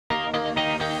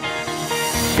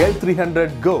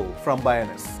L300 Go from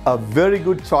Bioness. A very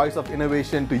good choice of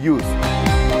innovation to use.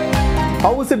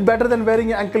 How is it better than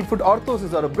wearing an ankle foot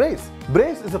orthosis or a brace?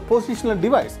 Brace is a positional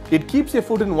device. It keeps your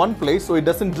foot in one place so it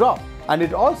doesn't drop. And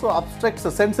it also obstructs the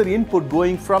sensory input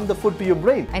going from the foot to your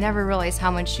brain. I never realized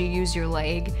how much you use your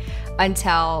leg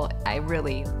until I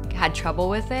really had trouble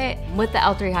with it. With the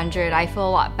L300, I feel a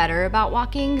lot better about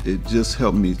walking. It just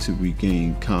helped me to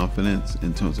regain confidence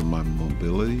in terms of my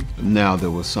mobility. Now there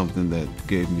was something that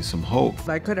gave me some hope.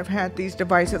 I could have had these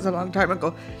devices a long time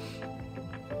ago.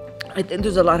 I think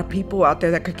there's a lot of people out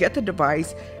there that could get the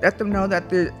device. Let them know that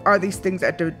there are these things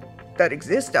that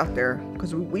exist out there,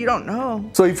 because we don't know.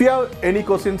 So if you have any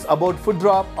questions about foot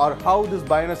drop or how this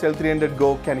Bioness L300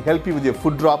 Go can help you with your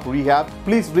foot drop rehab,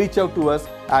 please reach out to us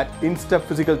at InStep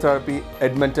Physical Therapy,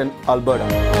 Edmonton,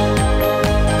 Alberta.